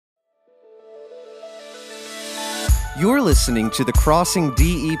You're listening to the Crossing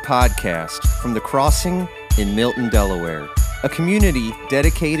DE podcast from The Crossing in Milton, Delaware, a community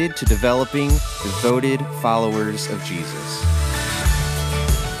dedicated to developing devoted followers of Jesus.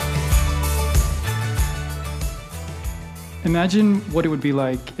 Imagine what it would be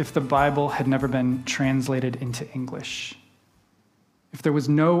like if the Bible had never been translated into English. If there was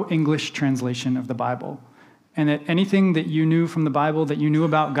no English translation of the Bible, and that anything that you knew from the Bible, that you knew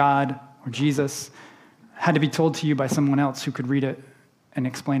about God or Jesus, had to be told to you by someone else who could read it and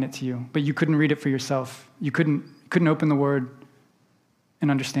explain it to you. But you couldn't read it for yourself. You couldn't open the Word and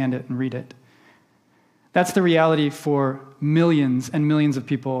understand it and read it. That's the reality for millions and millions of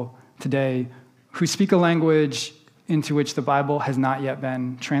people today who speak a language into which the Bible has not yet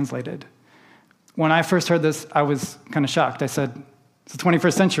been translated. When I first heard this, I was kind of shocked. I said, it's the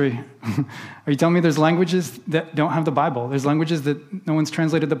 21st century. Are you telling me there's languages that don't have the Bible? There's languages that no one's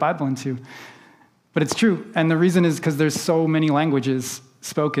translated the Bible into. But it's true, and the reason is because there's so many languages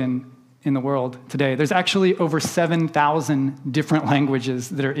spoken in the world today. There's actually over 7,000 different languages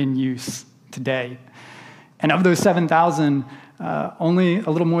that are in use today. And of those 7,000, only a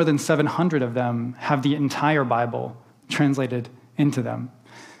little more than 700 of them have the entire Bible translated into them.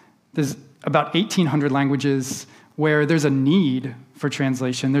 There's about 1,800 languages where there's a need for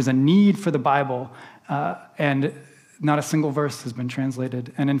translation. There's a need for the Bible, and not a single verse has been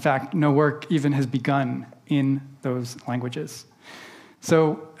translated. And in fact, no work even has begun in those languages.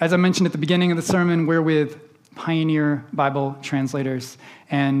 So, as I mentioned at the beginning of the sermon, we're with Pioneer Bible translators.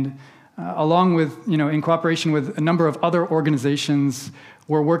 And along with, in cooperation with a number of other organizations,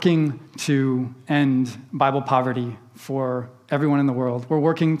 we're working to end Bible poverty for everyone in the world. We're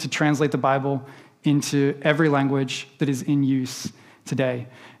working to translate the Bible into every language that is in use today.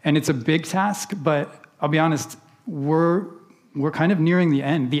 And it's a big task, but I'll be honest, we're kind of nearing the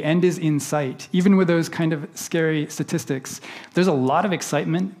end. The end is in sight. Even with those kind of scary statistics, there's a lot of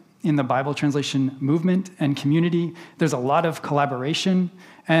excitement in the Bible translation movement and community. There's a lot of collaboration,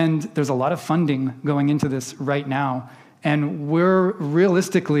 and there's a lot of funding going into this right now. And we're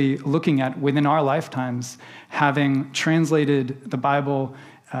realistically looking at, within our lifetimes, having translated the Bible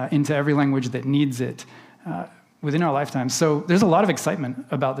into every language that needs it within our lifetimes. So there's a lot of excitement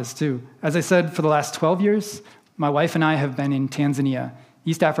about this too. As I said, for the last 12 years, my wife and I have been in Tanzania,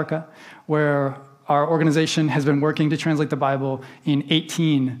 East Africa, where our organization has been working to translate the Bible in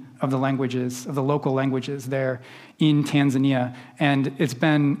 18 of the languages, of the local languages there in Tanzania. And it's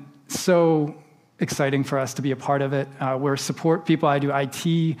been so exciting for us to be a part of it. We're support people. I do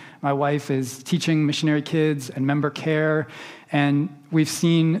IT. My wife is teaching missionary kids and member care. And we've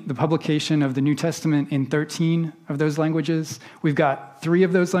seen the publication of the New Testament in 13 of those languages. We've got 3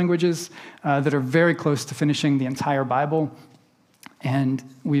 of those languages that are very close to finishing the entire Bible. And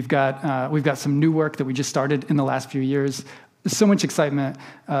we've got some new work that we just started in the last few years. There's so much excitement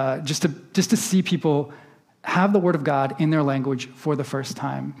just to see people have the Word of God in their language for the first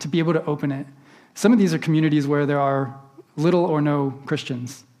time, to be able to open it. Some of these are communities where there are little or no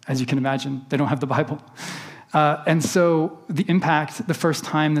Christians, as you can imagine. They don't have the Bible. And so the impact, the first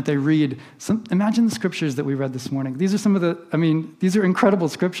time that they read, imagine the scriptures that we read this morning. These are these are incredible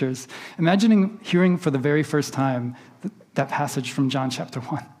scriptures. Imagining hearing for the very first time that passage from John chapter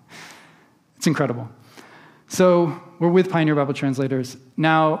 1. It's incredible. So we're with Pioneer Bible translators.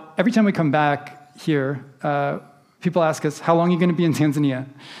 Now, every time we come back here, people ask us, how long are you going to be in Tanzania?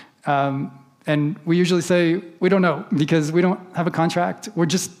 And we usually say, we don't know, because we don't have a contract. We're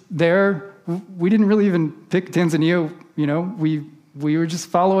just there. We didn't really even pick Tanzania, we were just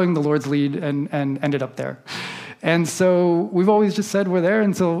following the Lord's lead and ended up there. And so we've always just said we're there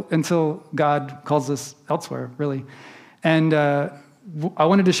until God calls us elsewhere, really. And I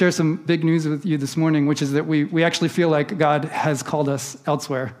wanted to share some big news with you this morning, which is that we actually feel like God has called us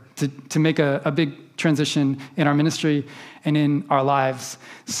elsewhere to make a big transition in our ministry and in our lives.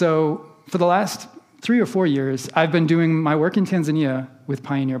 So for the last 3 or 4 years, I've been doing my work in Tanzania with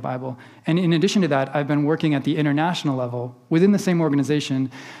Pioneer Bible. And in addition to that, I've been working at the international level within the same organization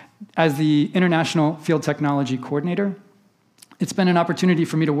as the International Field Technology Coordinator. It's been an opportunity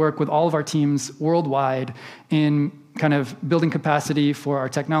for me to work with all of our teams worldwide in kind of building capacity for our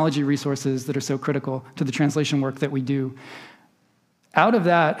technology resources that are so critical to the translation work that we do. Out of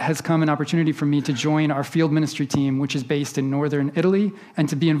that has come an opportunity for me to join our field ministry team, which is based in northern Italy, and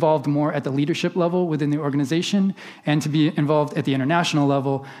to be involved more at the leadership level within the organization, and to be involved at the international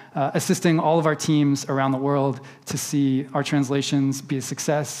level, assisting all of our teams around the world to see our translations be a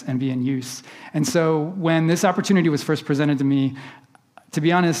success and be in use. And so when this opportunity was first presented to me, to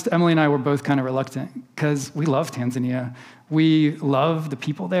be honest, Emily and I were both kind of reluctant because we love Tanzania. We love the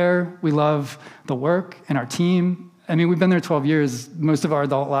people there. We love the work and our team. I mean, we've been there 12 years. Most of our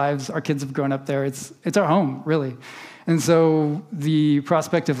adult lives, our kids have grown up there. It's our home, really. And so the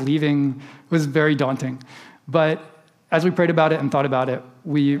prospect of leaving was very daunting. But as we prayed about it and thought about it,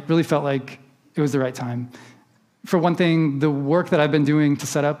 we really felt like it was the right time. For one thing, the work that I've been doing to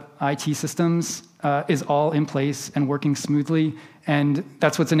set up IT systems is all in place and working smoothly. And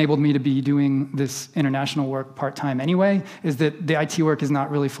that's what's enabled me to be doing this international work part-time anyway, is that the IT work is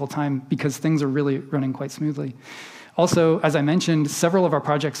not really full-time because things are really running quite smoothly. Also, as I mentioned, several of our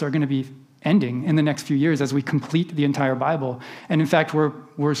projects are going to be ending in the next few years as we complete the entire Bible. And in fact, we're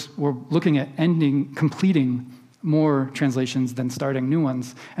looking at completing more translations than starting new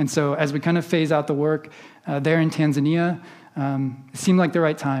ones. And so as we kind of phase out the work there in Tanzania, it seemed like the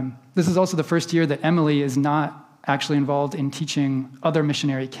right time. This is also the first year that Emily is not actually involved in teaching other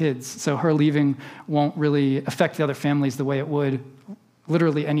missionary kids. So her leaving won't really affect the other families the way it would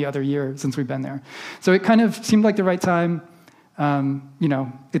literally any other year since we've been there. So it kind of seemed like the right time.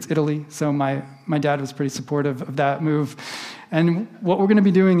 It's Italy, so my dad was pretty supportive of that move. And what we're going to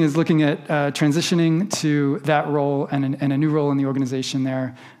be doing is looking at transitioning to that role and a new role in the organization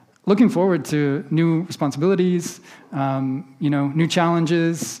there. Looking forward to new responsibilities, new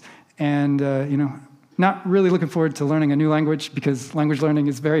challenges, and not really looking forward to learning a new language because language learning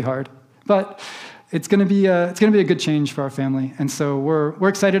is very hard. But it's going to be a good change for our family, and so we're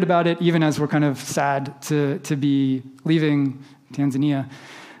excited about it, even as we're kind of sad to be leaving Tanzania.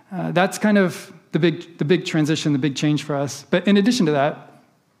 That's kind of the big transition, the big change for us. But in addition to that,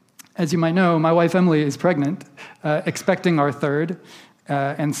 as you might know, my wife Emily is pregnant, expecting our third,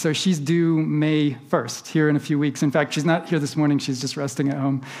 and so she's due May 1st here in a few weeks. In fact, she's not here this morning; she's just resting at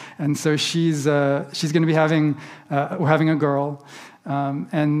home, and so she's going to be having we're having a girl,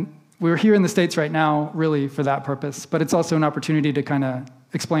 and we're here in the States right now, really, for that purpose. But it's also an opportunity to kind of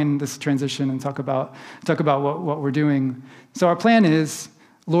explain this transition and talk about what we're doing. So our plan is,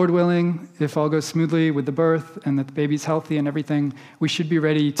 Lord willing, if all goes smoothly with the birth and that the baby's healthy and everything, we should be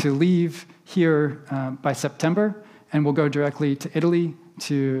ready to leave here by September, and we'll go directly to Italy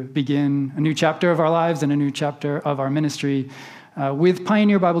to begin a new chapter of our lives and a new chapter of our ministry with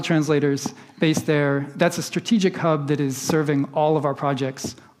Pioneer Bible Translators based there. That's a strategic hub that is serving all of our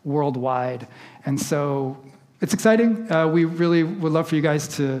projects worldwide. And so it's exciting. We really would love for you guys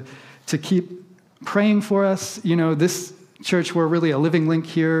to keep praying for us. This church, we're really a living link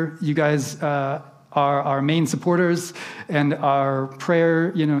here. You guys are our main supporters and our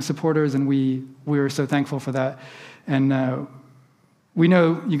prayer, supporters, and we're so thankful for that. And we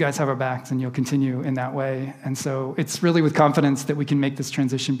know you guys have our backs and you'll continue in that way. And so it's really with confidence that we can make this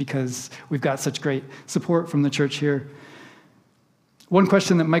transition because we've got such great support from the church here. One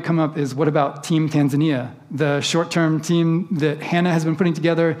question that might come up is, what about Team Tanzania, the short-term team that Hannah has been putting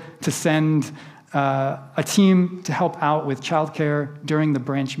together to send a team to help out with childcare during the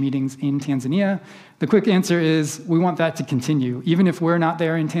branch meetings in Tanzania? The quick answer is we want that to continue. Even if we're not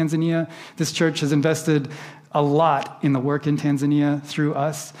there in Tanzania, this church has invested a lot in the work in Tanzania through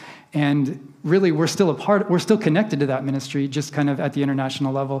us. And really, we're still connected to that ministry, just kind of at the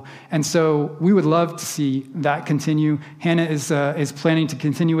international level. And so we would love to see that continue. Hannah is planning to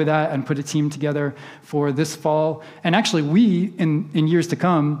continue with that and put a team together for this fall. And actually, we, in years to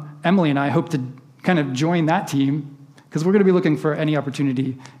come, Emily and I hope to kind of join that team because we're going to be looking for any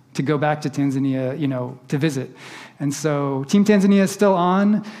opportunity to go back to Tanzania, to visit. And so Team Tanzania is still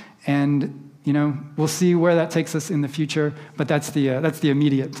on, and we'll see where that takes us in the future, but that's the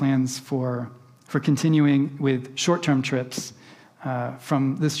immediate plans for continuing with short-term trips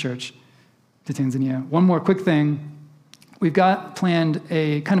from this church to Tanzania. One more quick thing. We've got planned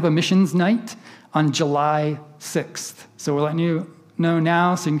a kind of a missions night on July 6th. So we're letting you know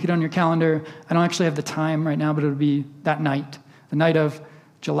now so you can get it on your calendar. I don't actually have the time right now, but it'll be that night, the night of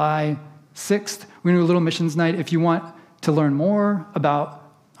July 6th. We're going to do a little missions night. If you want to learn more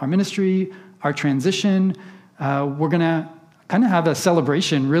about our ministry, our transition, we're going to kind of have a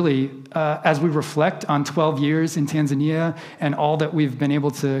celebration, really, as we reflect on 12 years in Tanzania and all that we've been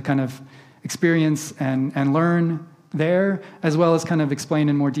able to kind of experience and learn there, as well as kind of explain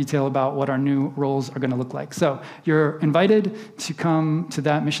in more detail about what our new roles are going to look like. So you're invited to come to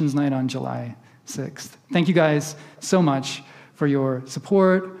that missions night on July 6th. Thank you guys so much for your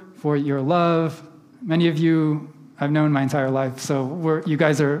support, for your love. Many of you I've known my entire life, so you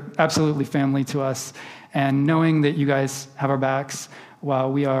guys are absolutely family to us. And knowing that you guys have our backs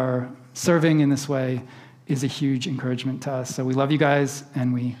while we are serving in this way is a huge encouragement to us. So we love you guys,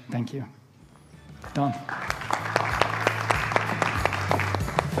 and we thank you. Don.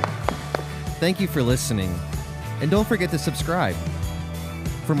 Thank you for listening, and don't forget to subscribe.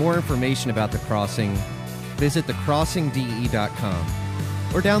 For more information about The Crossing, visit thecrossingde.com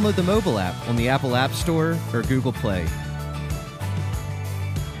or download the mobile app on the Apple App Store or Google Play.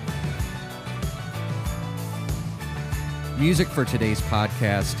 Music for today's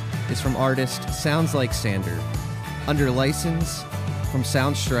podcast is from artist Sounds Like Sander, under license from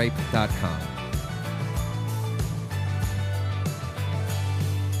soundstripe.com.